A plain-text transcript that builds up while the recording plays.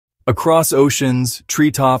Across oceans,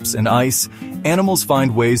 treetops, and ice, animals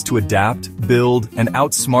find ways to adapt, build, and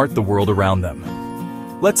outsmart the world around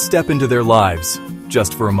them. Let's step into their lives,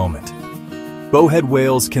 just for a moment. Bowhead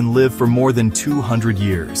whales can live for more than 200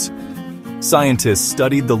 years. Scientists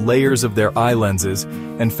studied the layers of their eye lenses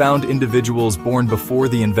and found individuals born before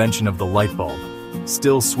the invention of the light bulb,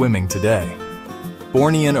 still swimming today.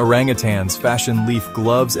 Bornean orangutans fashion leaf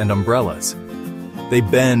gloves and umbrellas. They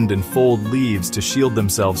bend and fold leaves to shield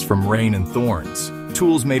themselves from rain and thorns,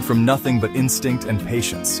 tools made from nothing but instinct and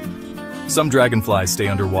patience. Some dragonflies stay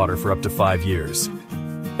underwater for up to 5 years.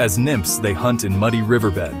 As nymphs, they hunt in muddy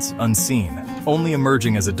riverbeds, unseen, only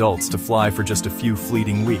emerging as adults to fly for just a few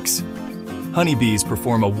fleeting weeks. Honeybees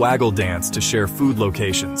perform a waggle dance to share food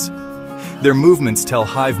locations. Their movements tell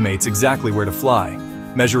hive mates exactly where to fly,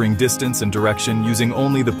 measuring distance and direction using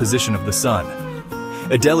only the position of the sun.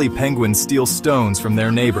 Adélie penguins steal stones from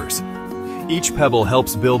their neighbors. Each pebble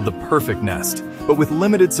helps build the perfect nest, but with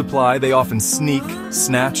limited supply they often sneak,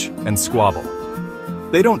 snatch, and squabble.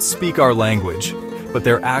 They don't speak our language, but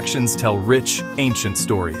their actions tell rich, ancient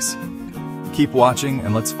stories. Keep watching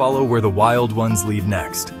and let's follow where the wild ones lead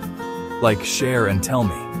next. Like, share, and tell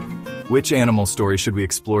me, which animal story should we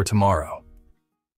explore tomorrow?